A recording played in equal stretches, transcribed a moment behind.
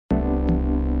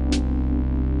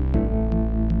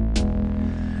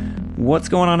What's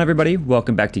going on, everybody?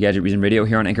 Welcome back to Gadget Reason Radio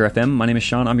here on Anchor FM. My name is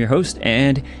Sean, I'm your host,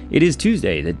 and it is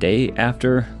Tuesday, the day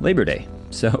after Labor Day.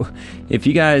 So if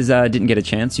you guys didn't get a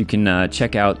chance, you can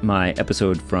check out my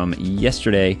episode from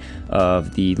yesterday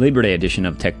of the Labor Day edition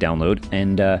of Tech Download.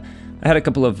 And I had a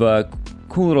couple of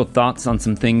cool little thoughts on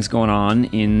some things going on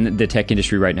in the tech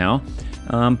industry right now.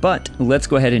 But let's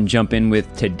go ahead and jump in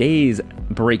with today's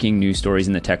breaking news stories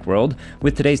in the tech world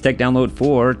with today's Tech Download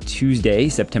for Tuesday,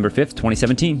 September 5th,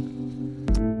 2017.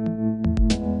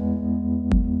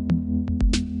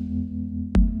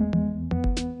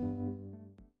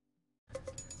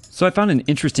 So I found an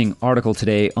interesting article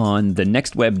today on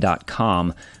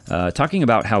thenextweb.com talking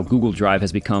about how Google Drive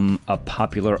has become a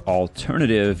popular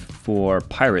alternative for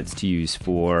pirates to use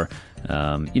for,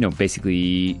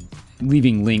 basically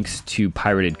leaving links to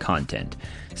pirated content.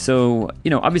 So,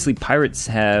 obviously pirates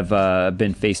have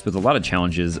been faced with a lot of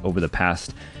challenges over the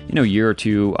past, year or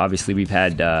two. Obviously we've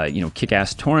had,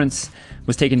 Kick-Ass Torrents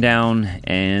was taken down,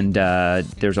 and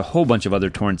there's a whole bunch of other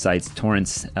torrent sites,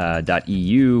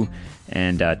 torrents.eu,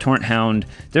 and Torrent Hound.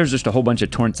 There's just a whole bunch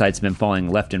of torrent sites been falling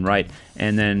left and right.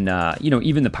 And then,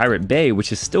 even the Pirate Bay,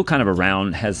 which is still kind of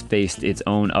around, has faced its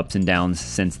own ups and downs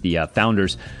since the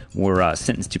founders were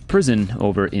sentenced to prison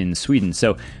over in Sweden.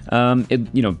 So,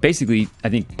 basically, I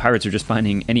think pirates are just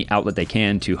finding any outlet they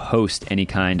can to host any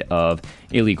kind of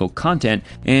illegal content.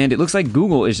 And it looks like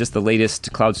Google is just the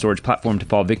latest cloud storage platform to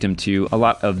fall victim to a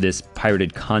lot of this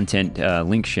pirated content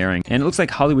link sharing. And it looks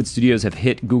like Hollywood studios have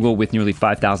hit Google with nearly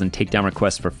 5,000 takedown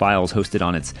requests for files hosted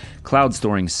on its cloud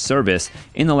storing service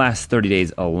in the last 30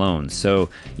 days alone. So,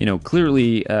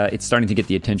 clearly it's starting to get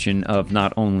the attention of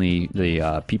not only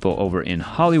the people over in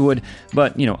Hollywood,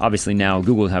 but, obviously now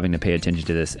Google is having to pay attention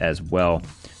to this as well.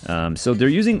 So they're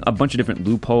using a bunch of different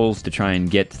loopholes to try and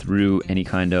get through any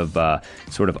kind of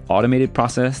sort of automated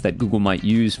process that Google might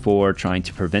use for trying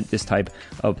to prevent this type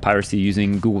of piracy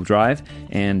using Google Drive.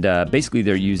 And basically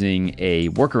they're using a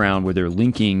workaround where they're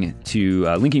linking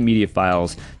media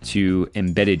files to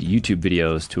embedded YouTube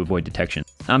videos to avoid detection.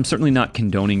 I'm certainly not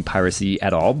condoning piracy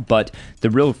at all, but the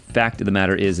real fact of the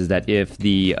matter is that if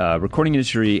the recording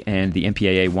industry and the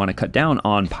MPAA want to cut down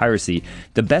on piracy,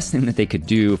 the best thing that they could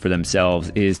do for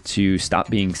themselves is to stop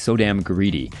being so damn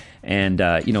greedy. And,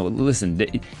 listen,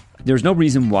 there's no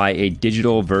reason why a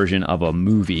digital version of a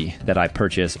movie that I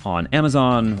purchase on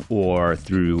Amazon or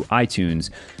through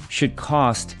iTunes should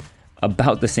cost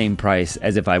about the same price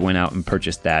as if I went out and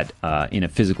purchased that in a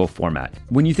physical format.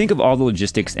 When you think of all the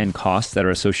logistics and costs that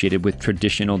are associated with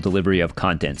traditional delivery of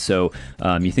content, so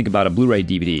you think about a Blu-ray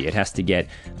DVD, it has to get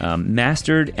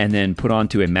mastered and then put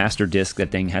onto a master disc.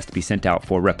 That thing has to be sent out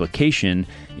for replication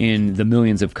in the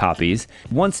millions of copies.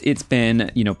 Once it's been,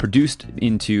 produced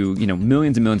into,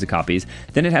 millions and millions of copies,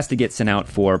 then it has to get sent out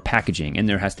for packaging, and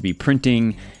there has to be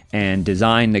printing and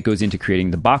design that goes into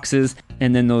creating the boxes.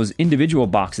 And then those individual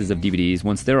boxes of DVDs,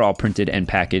 once they're all printed and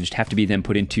packaged, have to be then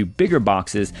put into bigger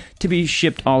boxes to be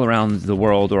shipped all around the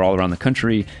world or all around the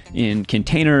country in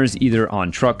containers, either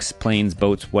on trucks, planes,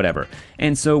 boats, whatever.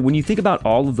 And so when you think about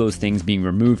all of those things being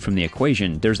removed from the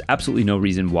equation, there's absolutely no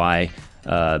reason why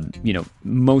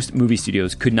most movie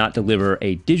studios could not deliver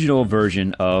a digital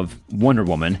version of Wonder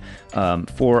Woman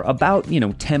for about,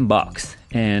 $10.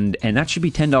 And that should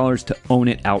be $10 to own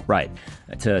it outright,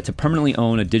 to permanently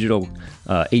own a digital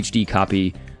HD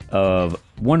copy of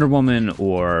Wonder Woman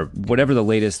or whatever the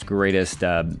latest, greatest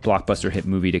blockbuster hit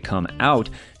movie to come out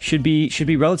should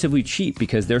be relatively cheap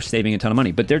because they're saving a ton of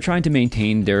money. But they're trying to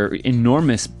maintain their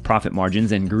enormous profit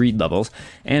margins and greed levels.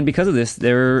 And because of this,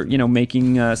 they're,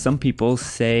 making some people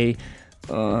say,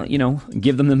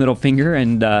 give them the middle finger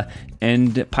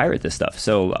and pirate this stuff.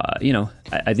 So,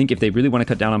 I think if they really want to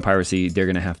cut down on piracy, they're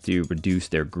going to have to reduce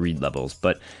their greed levels.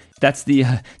 But that's the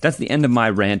end of my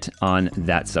rant on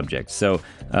that subject. So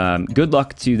good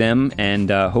luck to them,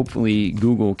 and hopefully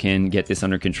Google can get this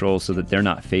under control so that they're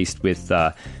not faced with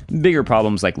bigger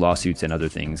problems like lawsuits and other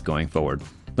things going forward.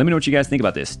 Let me know what you guys think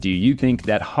about this. Do you think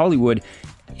that Hollywood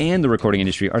and the recording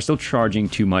industry are still charging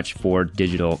too much for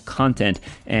digital content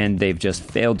and they've just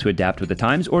failed to adapt with the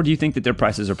times? Or do you think that their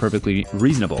prices are perfectly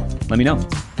reasonable? Let me know.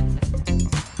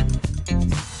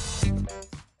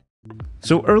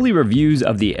 So early reviews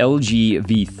of the LG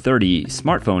V30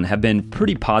 smartphone have been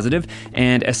pretty positive,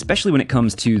 and especially when it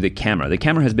comes to the camera. The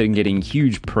camera has been getting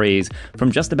huge praise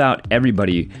from just about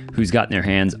everybody who's gotten their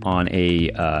hands on a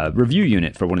review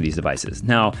unit for one of these devices.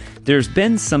 Now, there's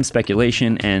been some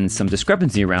speculation and some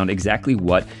discrepancy around exactly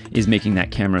what is making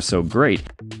that camera so great.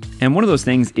 And one of those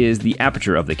things is the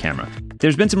aperture of the camera.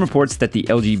 There's been some reports that the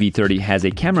LG V30 has a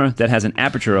camera that has an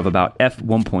aperture of about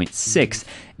f1.6,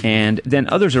 and then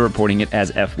others are reporting it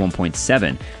as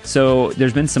f1.7. So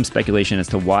there's been some speculation as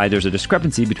to why there's a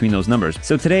discrepancy between those numbers.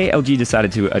 So today, LG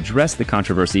decided to address the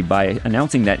controversy by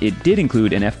announcing that it did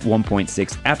include an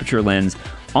f1.6 aperture lens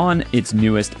on its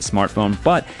newest smartphone,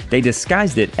 but they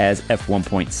disguised it as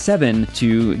f1.7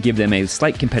 to give them a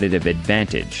slight competitive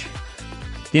advantage.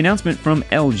 The announcement from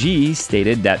LG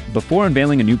stated that before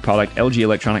unveiling a new product, LG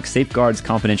Electronics safeguards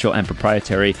confidential and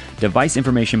proprietary device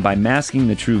information by masking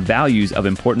the true values of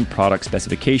important product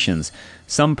specifications.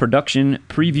 Some production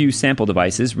preview sample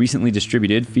devices recently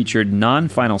distributed featured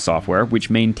non-final software which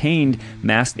maintained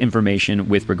masked information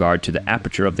with regard to the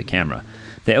aperture of the camera.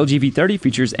 The LG V30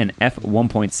 features an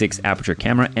f1.6 aperture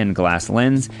camera and glass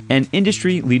lens, an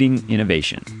industry-leading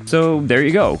innovation. So there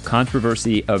you go,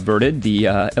 controversy averted. The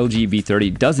LG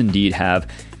V30 does indeed have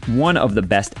one of the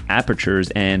best apertures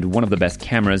and one of the best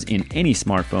cameras in any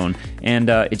smartphone, and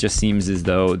it just seems as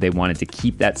though they wanted to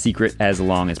keep that secret as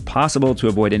long as possible to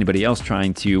avoid anybody else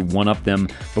trying to one-up them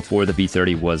before the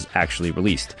V30 was actually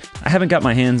released. I haven't got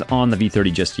my hands on the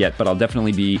V30 just yet, but I'll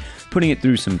definitely be putting it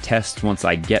through some tests once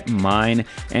I get mine,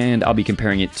 and I'll be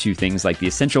comparing it to things like the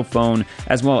Essential phone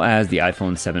as well as the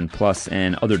iPhone 7 Plus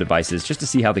and other devices just to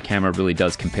see how the camera really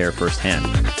does compare firsthand.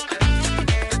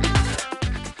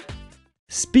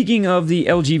 Speaking of the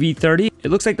LG V30, it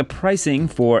looks like the pricing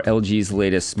for LG's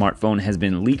latest smartphone has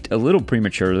been leaked a little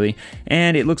prematurely,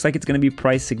 and it looks like it's going to be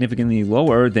priced significantly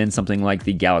lower than something like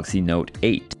the Galaxy Note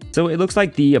 8. So it looks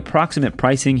like the approximate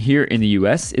pricing here in the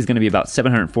US is going to be about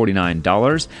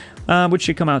 $749, which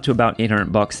should come out to about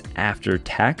 $800 after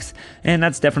tax. And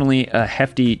that's definitely a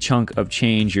hefty chunk of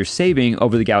change you're saving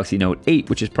over the Galaxy Note 8,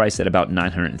 which is priced at about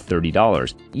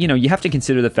 $930. You know, you have to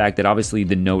consider the fact that obviously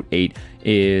the Note 8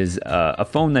 is a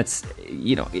phone that's,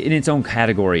 you know, in its own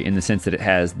category in the sense that it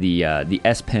has the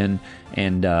S Pen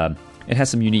and it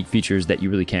has some unique features that you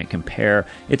really can't compare.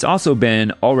 It's also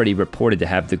been already reported to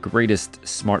have the greatest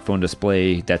smartphone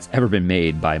display that's ever been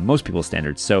made by most people's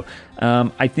standards. So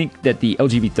I think that the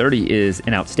LG V30 is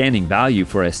an outstanding value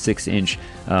for a 6-inch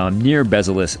near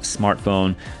bezel-less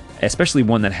smartphone, especially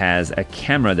one that has a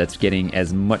camera that's getting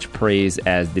as much praise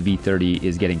as the V30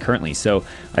 is getting currently. So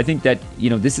I think that, you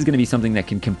know, this is going to be something that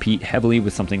can compete heavily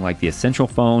with something like the Essential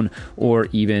phone or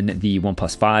even the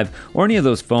OnePlus 5 or any of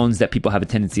those phones that people have a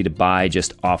tendency to buy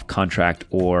just off contract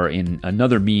or in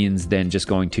another means than just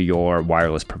going to your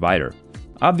wireless provider.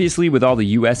 Obviously, with all the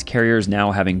US carriers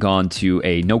now having gone to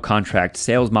a no-contract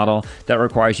sales model that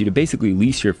requires you to basically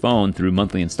lease your phone through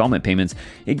monthly installment payments,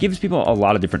 it gives people a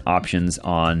lot of different options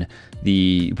on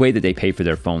the way that they pay for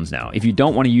their phones now. If you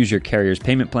don't want to use your carrier's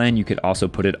payment plan, you could also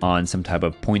put it on some type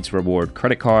of points reward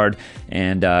credit card,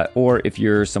 and or if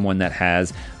you're someone that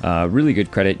has really good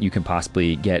credit, you can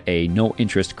possibly get a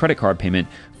no-interest credit card payment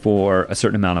for a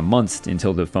certain amount of months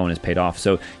until the phone is paid off.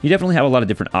 So you definitely have a lot of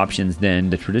different options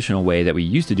than the traditional way that we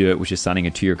used to do it, which is signing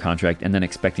a 2-year contract and then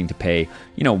expecting to pay,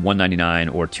 you know,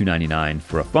 $199 or $299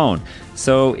 for a phone.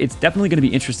 So it's definitely going to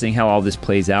be interesting how all this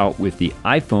plays out with the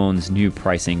iPhone's new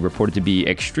pricing reported to be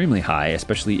extremely high,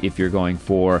 especially if you're going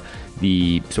for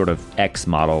the sort of X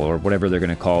model or whatever they're going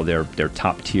to call their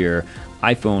top tier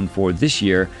iPhone for this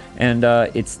year. And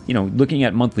it's, you know, looking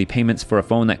at monthly payments for a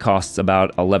phone that costs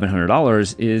about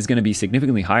 $1,100 is going to be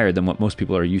significantly higher than what most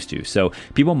people are used to. So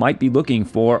people might be looking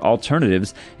for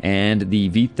alternatives, and the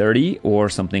V30 or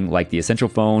something like the Essential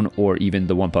phone or even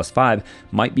the OnePlus 5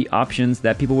 might be options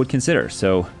that people would consider.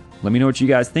 So let me know what you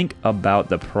guys think about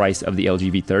the price of the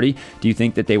LG V30. Do you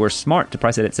think that they were smart to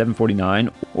price it at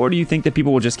 $749, or do you think that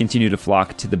people will just continue to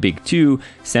flock to the big two,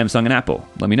 Samsung and Apple?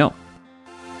 Let me know.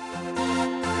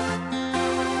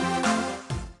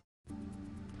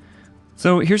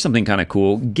 So here's something kind of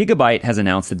cool. Gigabyte has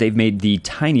announced that they've made the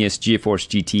tiniest GeForce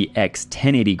GT X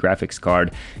 1080 graphics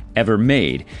card ever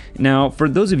made. Now, for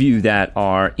those of you that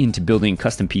are into building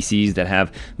custom PCs that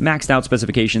have maxed out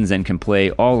specifications and can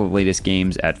play all the latest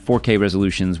games at 4K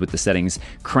resolutions with the settings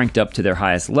cranked up to their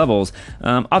highest levels,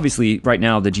 obviously right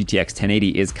now the GTX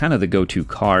 1080 is kind of the go-to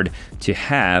card to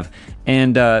have.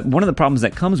 And one of the problems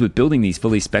that comes with building these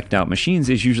fully spec'd out machines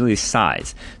is usually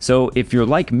size. So if you're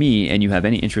like me and you have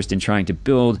any interest in trying to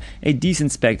build a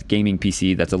decent spec gaming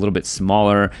PC that's a little bit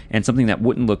smaller and something that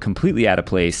wouldn't look completely out of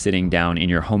place sitting down in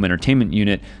your home entertainment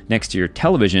unit next to your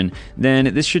television,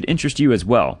 then this should interest you as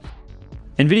well.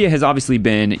 NVIDIA has obviously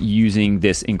been using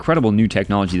this incredible new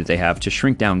technology that they have to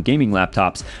shrink down gaming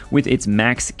laptops with its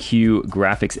Max-Q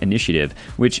graphics initiative,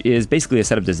 which is basically a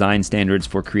set of design standards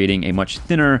for creating a much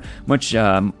thinner, much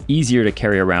easier to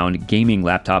carry around gaming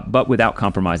laptop, but without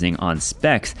compromising on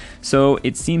specs. So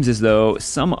it seems as though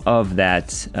some of that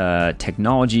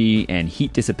technology and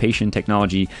heat dissipation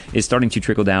technology is starting to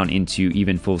trickle down into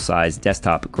even full-size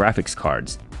desktop graphics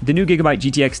cards. The new Gigabyte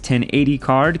GTX 1080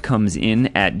 card comes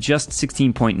in at just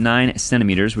 16.9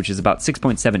 centimeters, which is about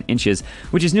 6.7 inches,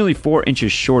 which is nearly 4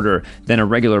 inches shorter than a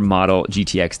regular model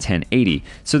GTX 1080.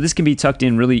 So this can be tucked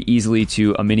in really easily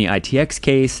to a mini ITX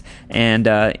case, and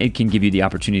it can give you the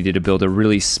opportunity to build a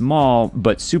really small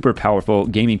but super powerful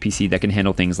gaming PC that can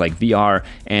handle things like VR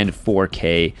and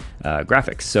 4K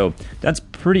graphics. So that's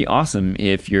pretty awesome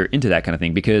if you're into that kind of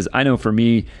thing, because I know for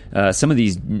me, some of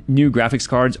these new graphics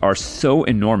cards are so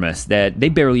enormous that they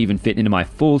barely even fit into my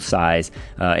full-size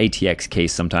ATX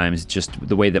case sometimes, just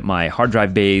the way that my hard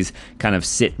drive bays kind of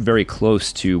sit very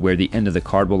close to where the end of the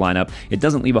card will line up. It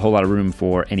doesn't leave a whole lot of room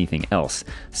for anything else.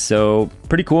 So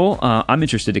pretty cool. I'm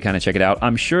interested to kind of check it out.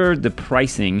 I'm sure the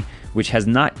pricing, which has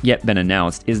not yet been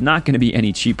announced, is not going to be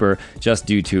any cheaper just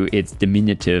due to its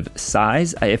diminutive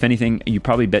size. If anything, you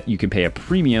probably bet you can pay a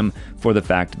premium for the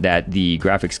fact that the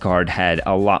graphics card had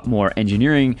a lot more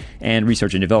engineering and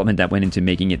research and development that went into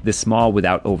making it this small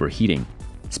without overheating.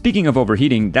 Speaking of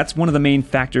overheating, that's one of the main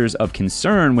factors of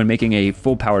concern when making a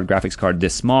full-powered graphics card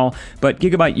this small, but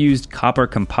Gigabyte used copper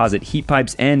composite heat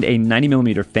pipes and a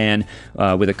 90mm fan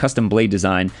with a custom blade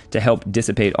design to help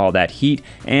dissipate all that heat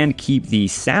and keep the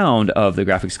sound of the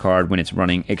graphics card when it's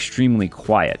running extremely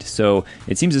quiet. So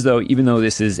it seems as though even though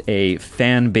this is a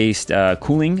fan-based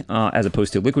cooling as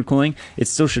opposed to liquid cooling, it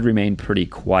still should remain pretty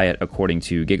quiet according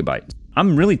to Gigabyte.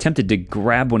 I'm really tempted to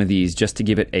grab one of these just to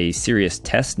give it a serious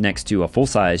test next to a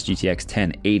full-size GTX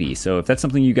 1080. So if that's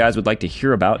something you guys would like to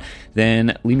hear about,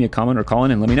 then leave me a comment or call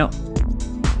in and let me know.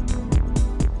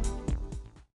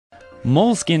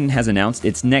 Moleskine has announced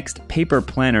its next paper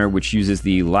planner, which uses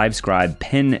the LiveScribe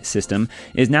pen system,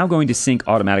 is now going to sync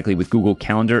automatically with Google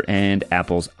Calendar and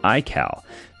Apple's iCal.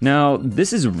 Now,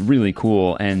 this is really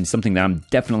cool and something that I'm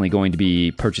definitely going to be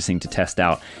purchasing to test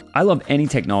out. I love any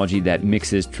technology that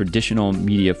mixes traditional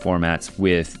media formats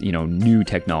with, new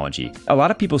technology. A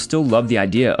lot of people still love the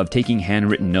idea of taking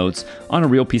handwritten notes on a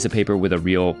real piece of paper with a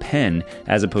real pen,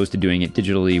 as opposed to doing it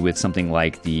digitally with something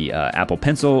like the Apple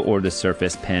Pencil or the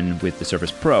Surface Pen with the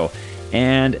Surface Pro.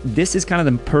 And this is kind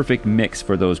of the perfect mix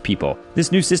for those people.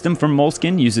 This new system from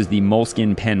Moleskine uses the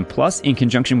Moleskine Pen Plus in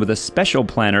conjunction with a special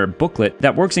planner booklet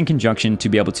that works in conjunction to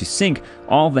be able to sync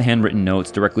all of the handwritten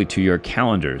notes directly to your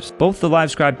calendars. Both the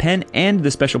LiveScribe pen and the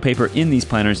special paper in these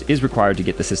planners is required to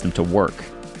get the system to work.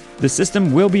 The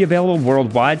system will be available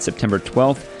worldwide September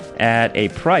 12th at a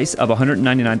price of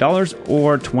 $199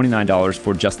 or $29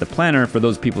 for just the planner for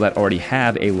those people that already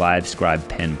have a LiveScribe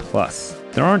Pen Plus.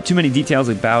 There aren't too many details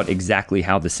about exactly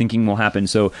how the syncing will happen,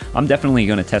 so I'm definitely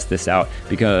going to test this out,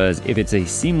 because if it's a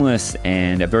seamless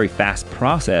and a very fast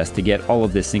process to get all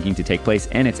of this syncing to take place,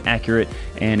 and it's accurate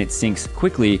and it syncs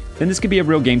quickly, then this could be a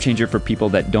real game changer for people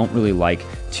that don't really like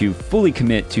to fully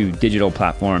commit to digital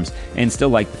platforms and still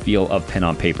like the feel of pen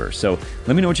on paper. So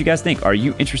let me know what you guys think. Are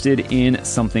you interested in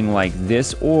something like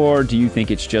this, or do you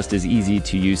think it's just as easy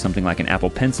to use something like an Apple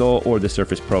Pencil or the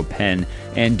Surface Pro pen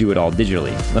and do it all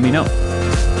digitally? Let me know.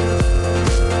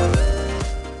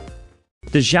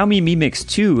 The Xiaomi Mi Mix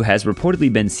 2 has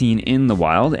reportedly been seen in the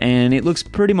wild, and it looks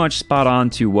pretty much spot on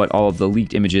to what all of the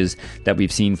leaked images that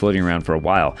we've seen floating around for a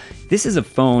while. This is a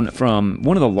phone from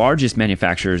one of the largest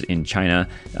manufacturers in China.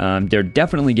 They're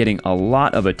definitely getting a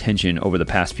lot of attention over the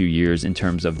past few years in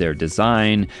terms of their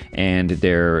design and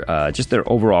their just their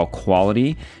overall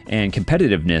quality and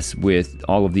competitiveness with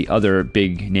all of the other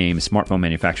big name smartphone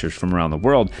manufacturers from around the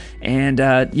world. And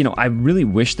I really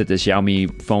wish that the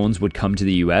Xiaomi phones would come to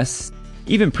the US.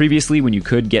 Even previously, when you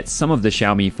could get some of the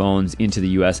Xiaomi phones into the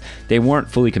US, they weren't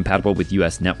fully compatible with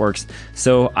US networks.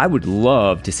 So I would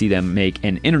love to see them make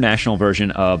an international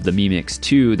version of the Mi Mix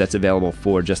 2 that's available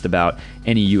for just about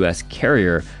any US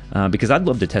carrier. Because I'd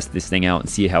love to test this thing out and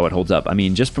see how it holds up. I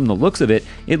mean, just from the looks of it,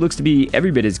 it looks to be every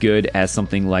bit as good as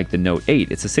something like the Note 8.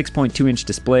 It's a 6.2-inch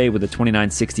display with a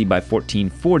 2960 by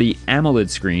 1440 AMOLED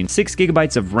screen, 6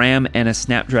 gigabytes of RAM, and a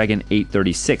Snapdragon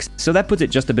 836. So that puts it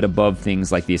just a bit above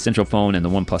things like the Essential phone and the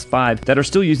OnePlus 5 that are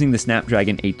still using the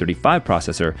Snapdragon 835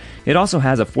 processor. It also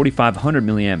has a 4500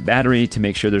 milliamp battery to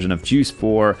make sure there's enough juice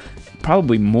for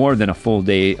probably more than a full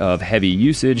day of heavy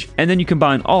usage. And then you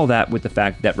combine all that with the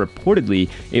fact that reportedly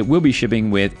it will be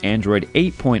shipping with Android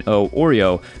 8.0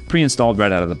 Oreo pre-installed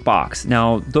right out of the box.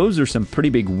 Now, those are some pretty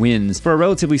big wins for a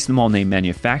relatively small name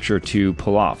manufacturer to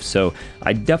pull off. So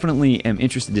I definitely am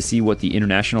interested to see what the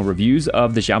international reviews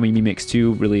of the Xiaomi Mi Mix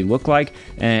 2 really look like.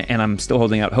 And I'm still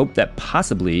holding out hope that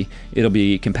possibly it'll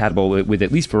be compatible with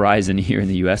at least Verizon here in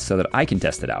the US so that I can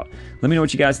test it out. Let me know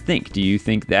what you guys think. Do you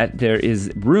think that there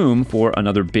is room for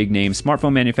another big name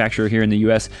smartphone manufacturer here in the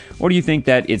US? Or do you think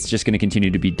that it's just going to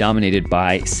continue to be dominated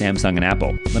by Samsung and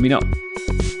Apple? Let me know.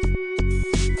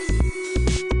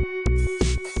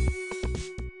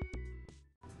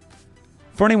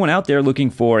 For anyone out there looking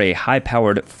for a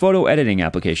high-powered photo editing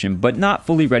application, but not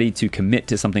fully ready to commit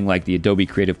to something like the Adobe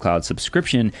Creative Cloud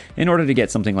subscription in order to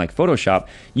get something like Photoshop,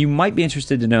 you might be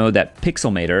interested to know that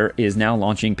Pixelmator is now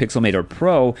launching Pixelmator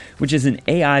Pro, which is an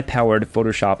AI-powered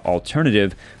Photoshop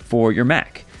alternative for your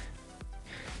Mac.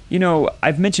 You know,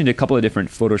 I've mentioned a couple of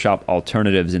different Photoshop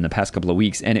alternatives in the past couple of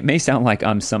weeks, and it may sound like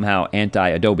I'm somehow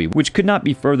anti-Adobe, which could not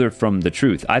be further from the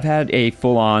truth. I've had a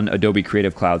full-on Adobe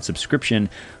Creative Cloud subscription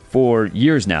for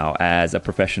years now as a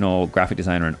professional graphic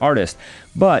designer and artist,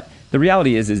 but the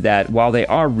reality is that while they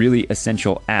are really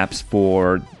essential apps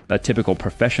for a typical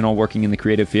professional working in the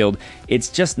creative field, it's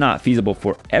just not feasible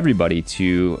for everybody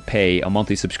to pay a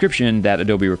monthly subscription that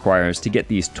Adobe requires to get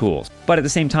these tools. But at the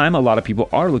same time, a lot of people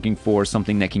are looking for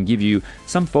something that can give you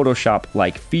some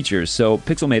Photoshop-like features. So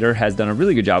Pixelmator has done a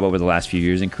really good job over the last few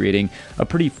years in creating a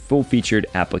pretty full-featured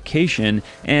application.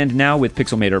 And now with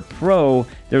Pixelmator Pro,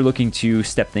 they're looking to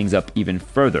step things up even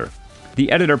further.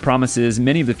 The editor promises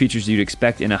many of the features you'd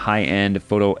expect in a high-end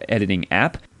photo editing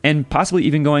app, and possibly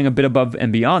even going a bit above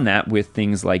and beyond that with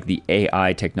things like the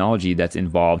AI technology that's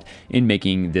involved in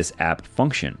making this app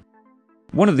function.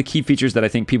 One of the key features that I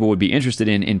think people would be interested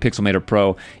in Pixelmator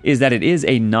Pro is that it is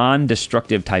a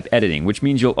non-destructive type editing, which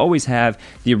means you'll always have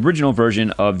the original version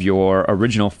of your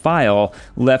original file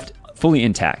left fully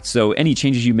intact. So any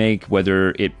changes you make,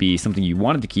 whether it be something you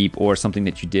wanted to keep or something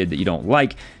that you did that you don't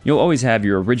like, you'll always have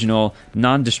your original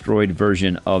non-destroyed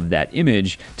version of that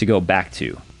image to go back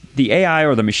to. The AI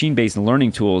or the machine-based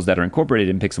learning tools that are incorporated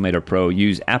in Pixelmator Pro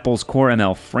use Apple's Core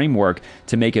ML framework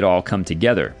to make it all come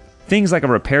together. Things like a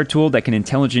repair tool that can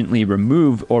intelligently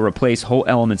remove or replace whole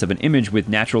elements of an image with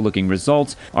natural-looking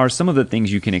results are some of the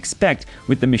things you can expect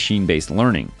with the machine-based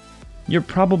learning. You're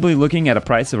probably looking at a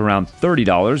price of around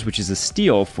 $30, which is a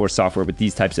steal for software with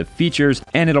these types of features,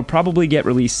 and it'll probably get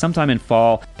released sometime in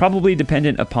fall, probably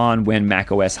dependent upon when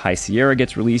macOS High Sierra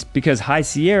gets released, because High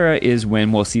Sierra is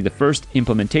when we'll see the first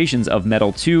implementations of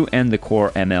Metal 2 and the Core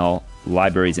ML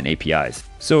libraries and APIs.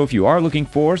 So if you are looking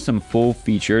for some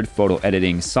full-featured photo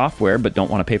editing software but don't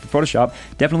want to pay for Photoshop,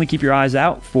 definitely keep your eyes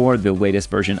out for the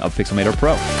latest version of Pixelmator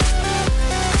Pro.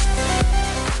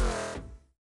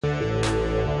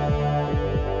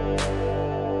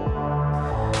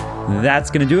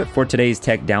 That's going to do it for today's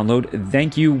Tech Download.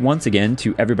 Thank you once again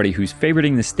to everybody who's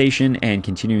favoriting the station and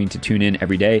continuing to tune in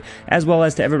every day, as well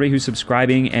as to everybody who's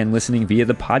subscribing and listening via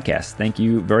the podcast. Thank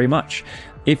you very much.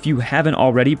 If you haven't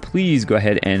already, please go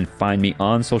ahead and find me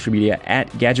on social media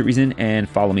at Gadget Reason and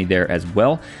follow me there as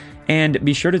well. And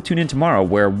be sure to tune in tomorrow,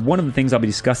 where one of the things I'll be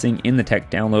discussing in the Tech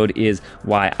Download is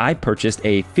why I purchased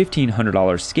a $1,500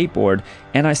 skateboard,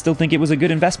 and I still think it was a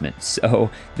good investment. So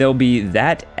there'll be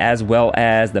that, as well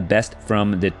as the best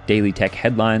from the Daily Tech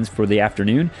headlines for the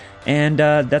afternoon. And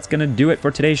that's going to do it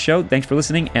for today's show. Thanks for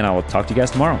listening, and I'll talk to you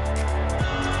guys tomorrow.